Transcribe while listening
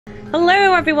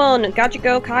Hello everyone, Gadget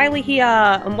Girl Kylie here,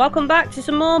 and welcome back to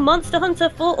some more Monster Hunter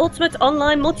 4 Ultimate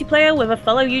Online multiplayer with a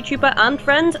fellow YouTuber and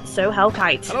friend, So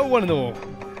Hellkite. Hello one and all.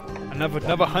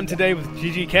 Another hunt today with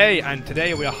GGK, and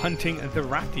today we are hunting the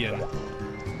Rathain.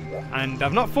 And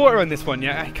I've not fought her on this one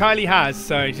yet. Kylie has,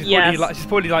 so she's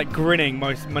probably like grinning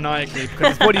most maniacally because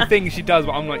there's probably things she does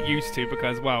what I'm not used to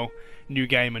because, well, new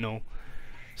game and all.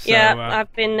 So, yeah,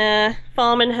 I've been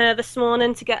farming her this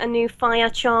morning to get a new fire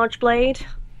charge blade.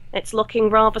 It's looking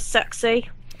rather sexy.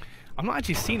 I've not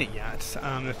actually seen it yet,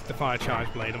 the fire charge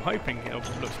blade. I'm hoping it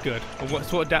looks good. Or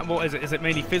what is it? Is it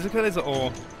mainly physical, is it,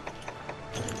 or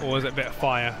is it a bit of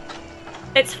fire?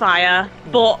 It's fire,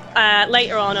 but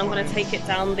later on I'm going to take it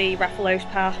down the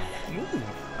Rathain-Insect path. Ooh,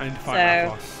 I need to fight that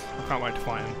boss. I can't wait to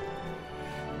fight him.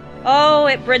 Oh,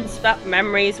 it brings back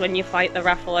memories when you fight the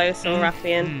Rathain-Insect or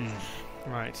Rathain.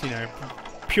 Right, you know,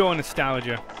 pure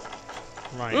nostalgia.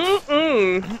 Right.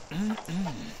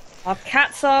 Our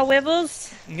cats are with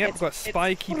us. Yep, we've got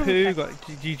Spiky Poo, got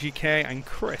GGK, and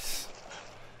Chris.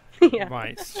 Yeah.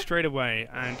 Right, straight away.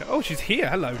 And oh, she's here.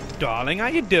 Hello, darling. How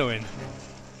you doing?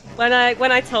 When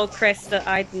I told Chris that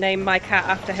I'd name my cat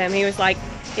after him, he was like,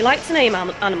 "You like to name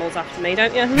animals after me,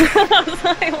 don't you?" I was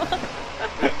like, what?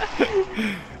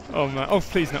 Oh man! Oh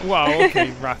please no! Wow.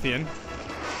 Okay, Rathain.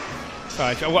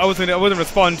 Sorry, I wasn't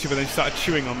responding to you, but then she started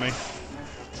chewing on me.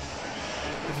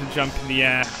 Just jump in the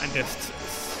air and just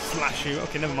slash you.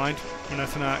 Okay, never mind.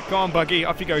 Go on, Buggy.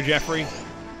 Off you go, Jeffrey.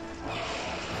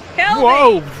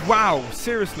 Whoa! Wow!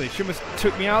 Seriously, she almost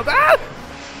took me out. Ah!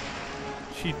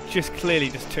 She just clearly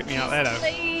just took me out there, though.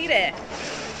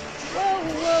 Whoa,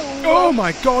 whoa, whoa. Oh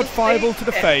my God! Fireball to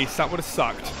the face. That would have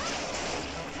sucked.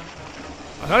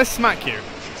 I'm gonna smack you.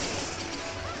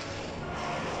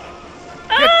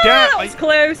 That was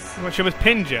close. Well, she almost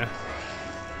pinned you.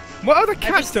 What are the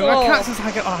cats doing? That cat's just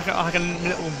like a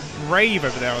little rave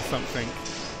over there or something.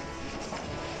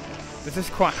 They're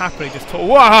just quite happily just talk.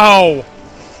 Wow!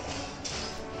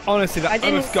 Honestly, that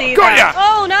almost got ya!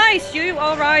 Oh, nice! You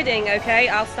are riding. Okay,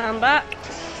 I'll stand back.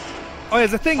 Oh,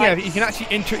 there's a thing here. You can actually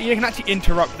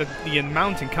interrupt the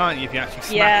mountain, can't you? If you actually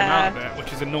smack them out of it,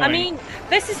 which is annoying. I mean,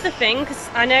 this is the thing because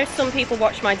I know some people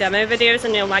watch my demo videos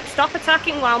and they're like, "Stop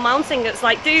attacking while mounting." It's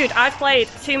like, dude, I've played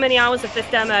too many hours of this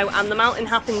demo and the mounting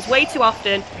happens way too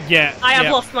often. Yeah. I have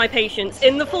lost my patience.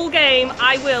 In the full game,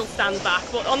 I will stand back,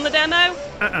 but on the demo,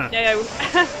 no.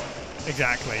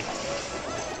 Exactly.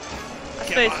 I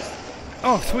suppose.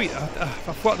 Oh, sweet. I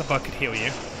thought the bug could heal you.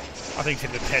 I think she's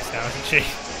a bit pissed now, isn't she?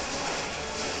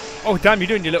 Oh, damn, you're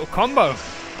doing your little combo.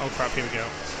 Oh, crap, here we go.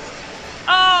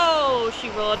 Oh, she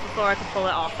roared before I could pull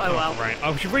it off. Oh, well. Right.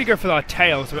 Oh, we should really go for our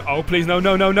tails. Oh, please, no,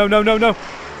 no, no, no, no, no, no.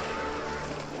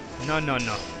 No, no,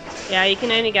 no. Yeah, you can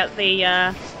only get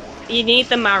the, you need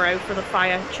the marrow for the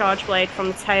fire charge blade from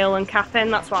the tail and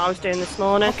capping. That's what I was doing this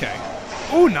morning. Okay.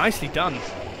 Oh, nicely done.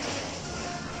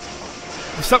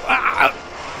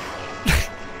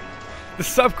 The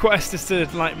sub quest is to,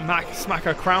 like, smack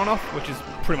her crown off, which is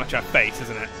pretty much her face,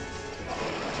 isn't it?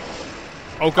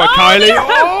 Oh god, Kylie! No!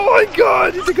 Oh my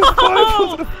god! You took a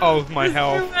fireball to the... Oh, my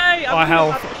health. My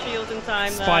health. The shield in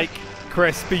time Spike,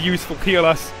 Chris, be useful. Heal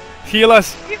us. Heal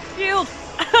us. Shield.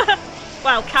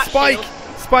 Well, cat Spike.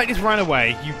 Shield. Spike just ran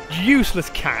away. You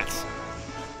useless cat.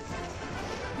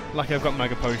 Lucky I've got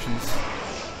mega potions.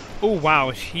 Oh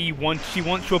wow, she wants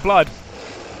your blood.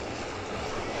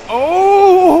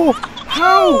 Oh!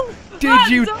 How did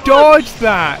you dodge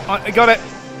that? I got it.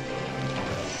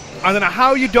 I don't know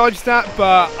how you dodged that,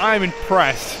 but I'm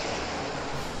impressed.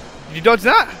 Did you dodge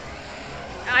that?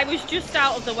 I was just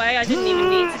out of the way. I didn't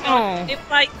even need to go.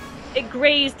 It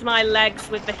grazed my legs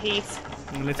with the heat.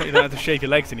 Well, looks like you don't have to shave your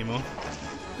legs anymore.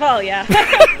 Well, yeah.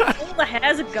 All the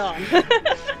hairs are gone.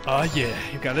 Oh yeah,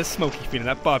 you've got a smoky feeling,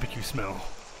 that barbecue smell.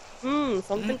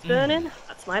 Something's burning.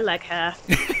 That's my leg hair.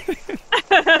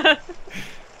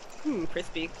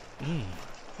 Crispy.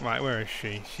 Right, where is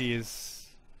she? She is...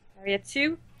 Area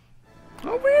 2.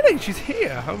 Oh really? She's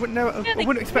here? I wouldn't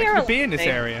expect her to be in this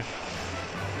area.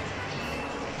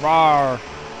 Rawr.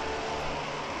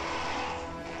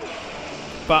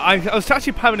 But I was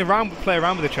actually play around with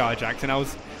the charge axe, and I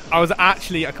was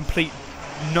actually a complete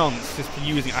nonce just for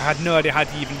using it. I had no idea how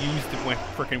to even use the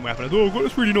freaking weapon. I thought, oh, I've got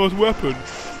this really nice weapon,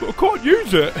 but I can't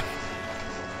use it.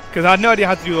 Because I had no idea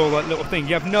how to do all that little thing.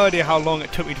 You have no idea how long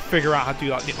it took me to figure out how to do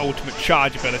like the ultimate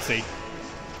charge ability.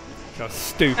 That was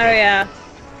stupid. Oh yeah.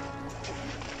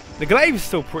 The glaive is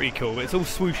still pretty cool, but it's all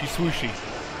swooshy swooshy.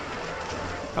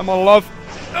 Come on, love.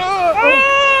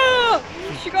 Oh!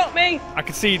 She got me. I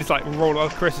can see just like roll.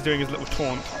 Chris is doing his little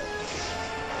taunt.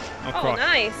 Oh,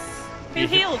 nice. Who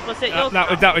healed? Was it your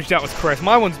that was Chris.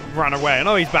 My one's ran away. I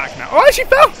know he's back now. Oh, she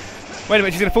fell! Wait a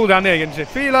minute, she's going to fall down there again. She's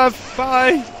see you, love.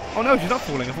 Bye. Oh no, she's not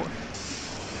falling. I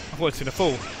thought it's going to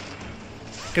fall.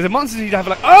 Because the monsters need to have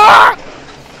like... Ah!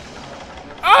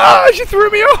 Ah! She threw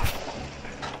me off!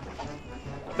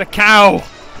 The cow!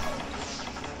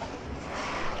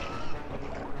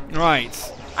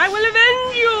 Right. I will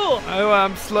avenge you! Oh,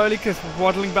 I'm slowly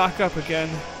waddling back up again.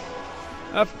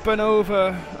 Up and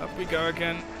over. Up we go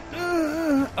again.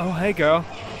 Oh, hey, girl.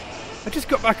 I just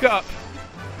got back up.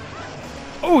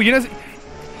 Oh, you know,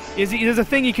 there's a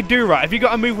thing you can do, right? Have you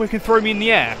got a move where you can throw me in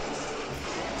the air?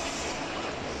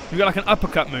 You've got like an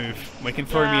uppercut move where you can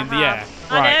throw me in the air.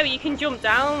 I know, you can jump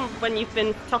down when you've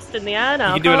been tossed in the air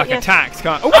now. You can do it like attacks,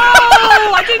 can't you?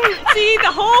 Oh, I didn't see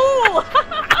the hole!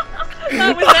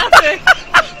 That was epic.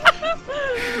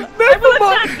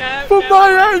 From my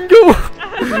angle!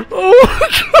 Oh my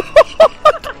god!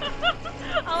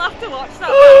 I'll have to watch that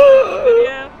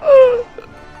video.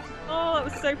 Oh, that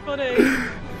was so funny.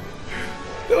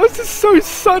 That was just so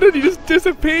sudden, he just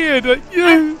disappeared. Like,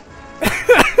 yeah.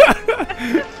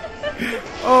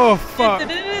 Oh fuck.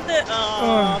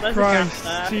 Oh, Christ.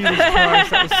 Jesus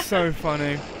Christ, that was so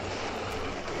funny.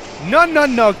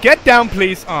 No, get down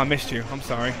please. Oh, I missed you, I'm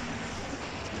sorry.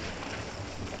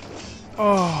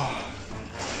 Oh.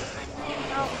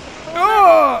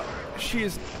 Oh! She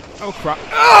is... Oh crap.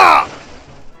 Ah!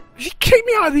 She kicked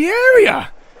me out of the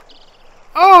area!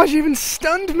 Oh, she even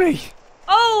stunned me!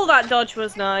 Oh, that dodge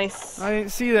was nice. I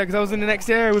didn't see that because I was in the next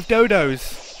area with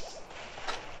dodos.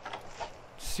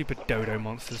 Super dodo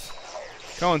monsters.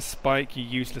 Go on, Spike, you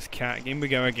useless cat. In we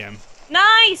go again.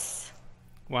 Nice!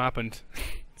 What happened?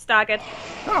 Staggered.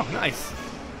 Oh, nice.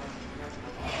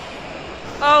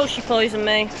 Oh, she poisoned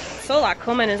me. Saw that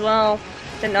coming as well.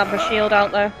 Didn't have my shield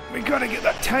out though. We gotta get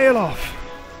that tail off.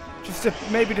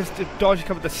 Maybe just to dodge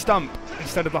cover the stump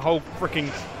instead of the whole freaking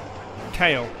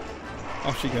tail.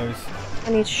 Off she goes.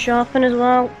 I need to sharpen as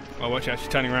well. Oh, watch out, she's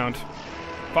turning around.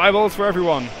 Fireballs for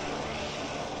everyone.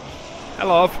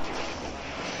 Hello.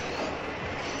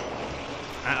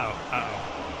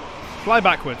 Uh-oh. Fly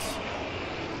backwards.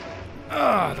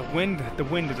 Ah, the wind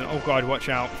isn't... Oh god, watch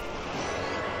out.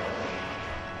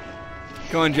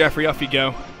 Go on, Jeffrey, off you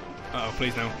go. Uh-oh,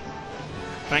 please no.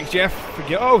 Thanks, Jeff.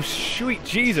 Oh, sweet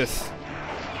Jesus.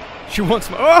 She wants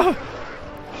my... Oh!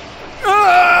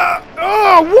 Ah!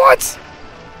 Oh, what?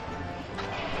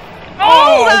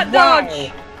 Oh, that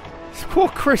dodge! Poor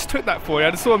Chris took that for you.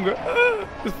 I just saw him go...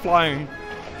 just flying.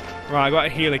 Right, I got to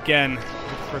heal again.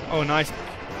 Oh, nice.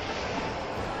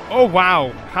 Oh,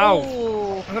 wow. How?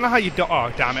 Ooh. I don't know how you...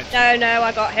 Oh, damn it. No,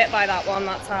 I got hit by that one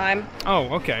that time. Oh,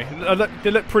 okay.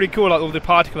 They look pretty cool, like all the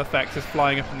particle effects just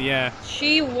flying up in the air.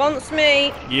 She wants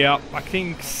me. Yeah, I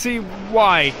can see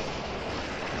why.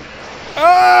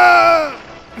 Ah!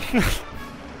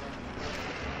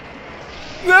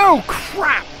 No,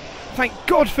 crap! Thank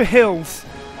God for hills.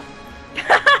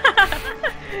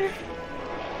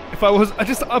 If I was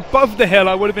just above the hill,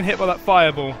 I would have been hit by that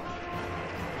fireball.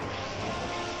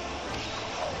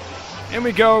 In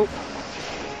we go.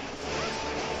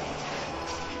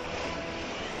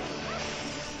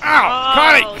 Ow! Oh,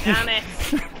 Carly! damn it.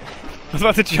 I was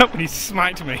about to jump and he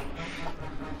smacked me.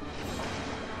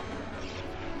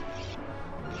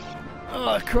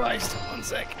 Oh, Christ. 1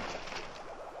 sec.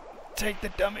 Take the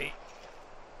dummy.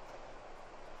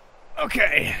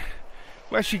 Okay.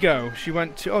 Where'd she go? She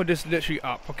went to... Oh, just literally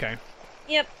up. Okay.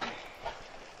 Yep.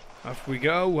 Off we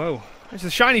go. Whoa. There's a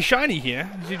shiny here.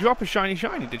 Did she drop a shiny,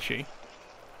 did she?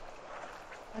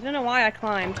 I don't know why I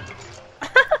climbed.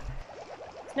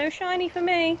 There's no shiny for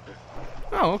me.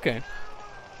 Oh, okay.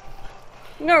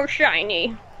 No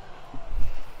shiny.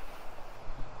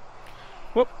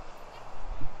 Whoop.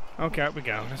 Okay, up we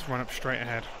go. Let's run up straight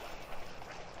ahead.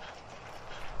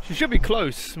 She should be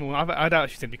close. Well, I doubt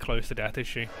she's going to be close to death, is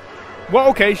she? Well,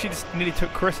 okay, she just nearly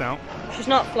took Chris out. She's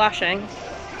not flashing.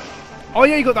 Oh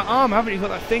yeah, you got that arm, haven't you? You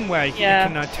got that thing where you Yeah.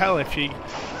 can tell if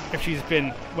she's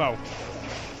been, well...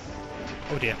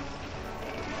 Oh dear.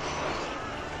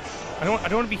 I don't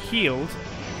want to be healed.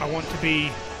 I want to be...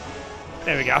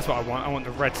 There we go, that's what I want. I want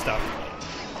the red stuff.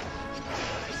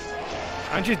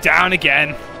 And she's down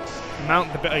again.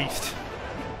 Mount the beast.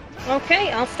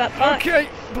 Okay, I'll step back. Okay,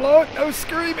 blow, no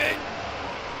screaming.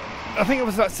 I think it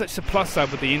was such a plus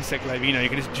side with the insect glaive. You know, you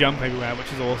can just jump everywhere,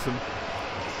 which is awesome.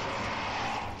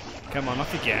 Come on,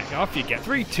 off you get. Off you get.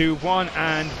 3, 2, 1,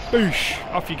 and boosh.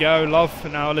 Off you go,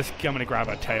 love. Now I'm going to grab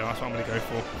her tail. That's what I'm going to go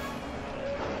for.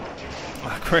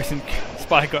 Oh, Chris and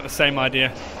Spike got the same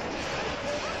idea.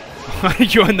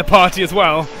 You're in the party as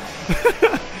well.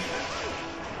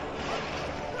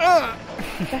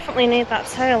 Definitely need that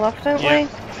tail off, don't we?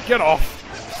 Get off.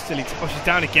 Silly. Oh, she's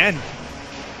down again.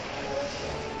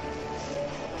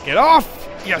 Get off!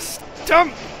 You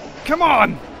stump! Come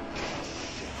on!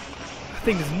 That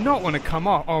thing does not want to come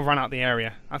off. Oh, run out the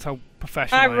area. That's how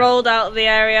professional I rolled out of the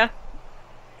area.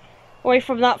 Away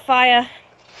from that fire.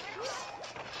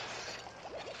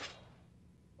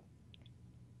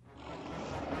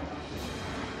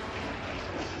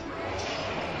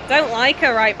 Don't like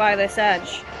her right by this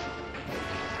edge.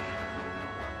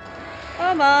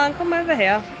 Come on, come over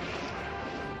here.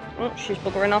 Oh, she's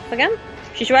buggering off again.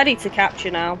 She's ready to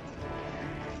capture now.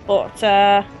 But,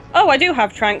 oh, I do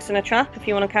have Tranks in a trap if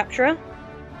you want to capture her.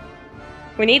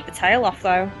 We need the tail off,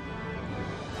 though.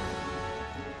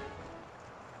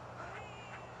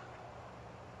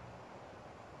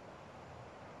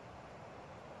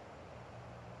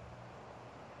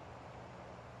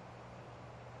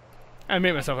 I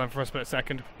made myself on for a split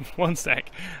second. 1 sec.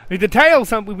 The tail,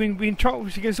 we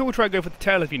can still try to go for the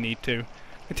tail if you need to.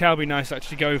 The tail would be nice to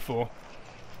actually go for.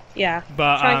 Yeah.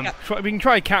 But we can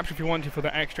try capture if you want to for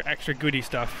the extra goodie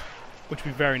stuff, which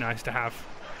would be very nice to have.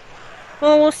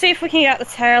 Well, we'll see if we can get the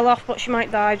tail off, but she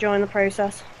might die during the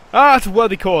process. Ah, it's a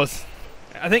worthy cause.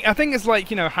 I think it's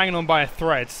like, you know, hanging on by a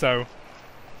thread, so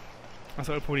that's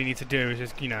what we probably need to do, is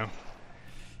just, you know,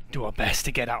 do our best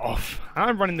to get that off.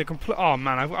 I'm running the complete... Oh,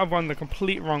 man, I've run the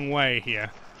complete wrong way here.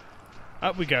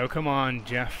 Up we go. Come on,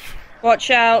 Jeff.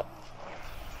 Watch out.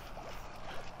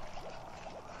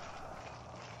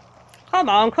 Come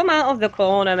on, come out of the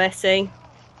corner, Missy.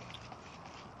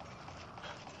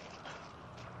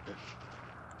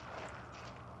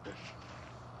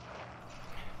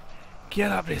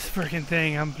 Get up this freaking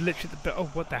thing. I'm literally at the bit... Oh,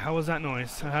 what the hell was that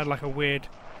noise? I had like a weird...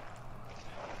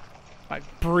 like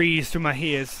breeze through my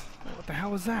ears. What the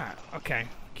hell was that? Okay,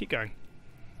 keep going.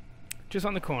 Just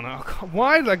on the corner. Oh, God,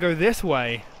 why did I go this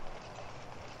way?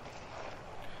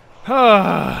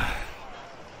 I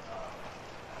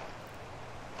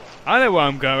know where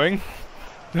I'm going.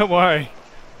 Don't worry.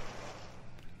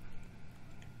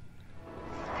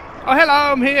 Oh, hello,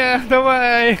 I'm here. Don't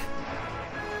worry.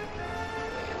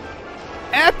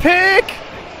 Epic!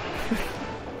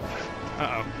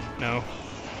 Uh-oh. No.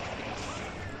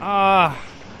 Ah.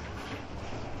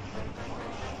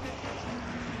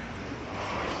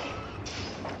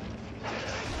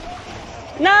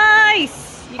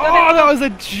 Nice! You got Oh, it. that was a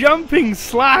jumping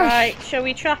slash! Right, shall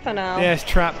we trap her now? Yes,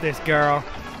 trap this girl.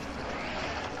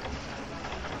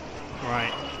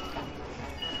 Right.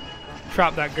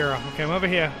 Trap that girl. Okay, I'm over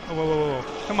here. Oh, whoa, whoa, whoa.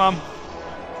 Come on.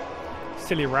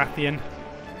 Silly Rathian.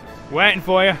 Waiting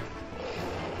for you.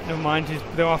 Never mind,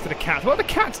 they're after the cats. What are the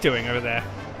cats doing over there?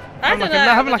 I don't know.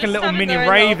 They're having like a just little having mini their own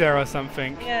rave little- there or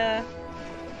something. Yeah.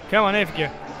 Come on, if you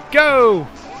go!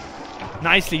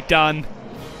 Nicely done.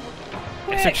 A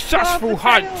Quick, successful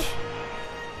grab the hunt! tail.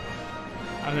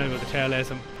 I don't know what the tail is.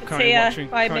 I'm It's currently here,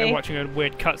 by me. watching a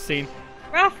weird cutscene.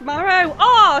 Raph Marrow.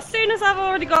 Oh, as soon as I've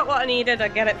already got what I needed, I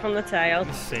get it from the tail.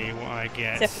 Let's see what I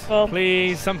get. Typical.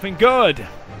 Please, something good.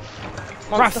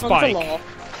 Monster Hunter Spike. lore.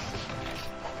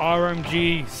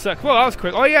 RMG suck. Well, that was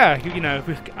quick. Oh yeah, you know,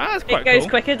 that's quite It goes cool.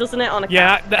 quicker, doesn't it, on a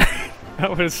cat? Yeah, that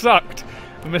would have sucked.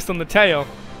 I missed on the tail.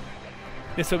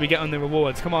 This is what we get on the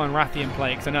rewards. Come on, Rathian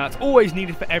play, because I know it's always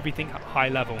needed for everything at high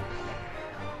level.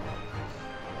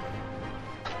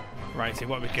 Right, see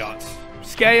what we got.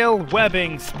 Scale,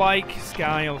 webbing, spike,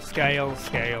 scale, scale,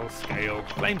 scale, scale.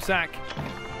 Flame sack,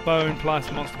 bone plus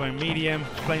monster bone medium,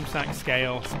 flame sack,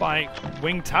 scale, spike,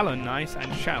 wing talon, nice,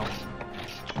 and shell.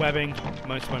 Webbing,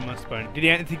 monster bone. Did you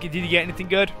get anything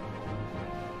good?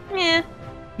 Yeah.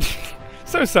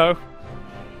 So.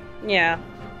 Yeah.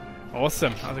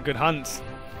 Awesome. That was a good hunt.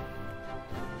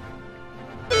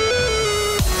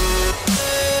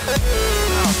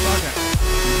 Oh, fuck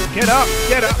it. Get up!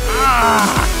 Get up!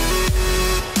 Ah!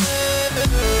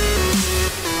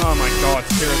 Oh my god,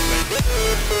 seriously.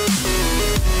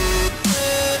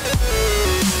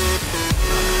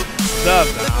 Love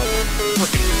that. I was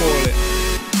freaking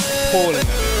falling at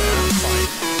this damn fight.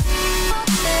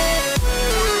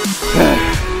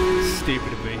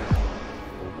 Stupid of me.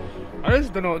 I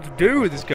just don't know what to do with this guy.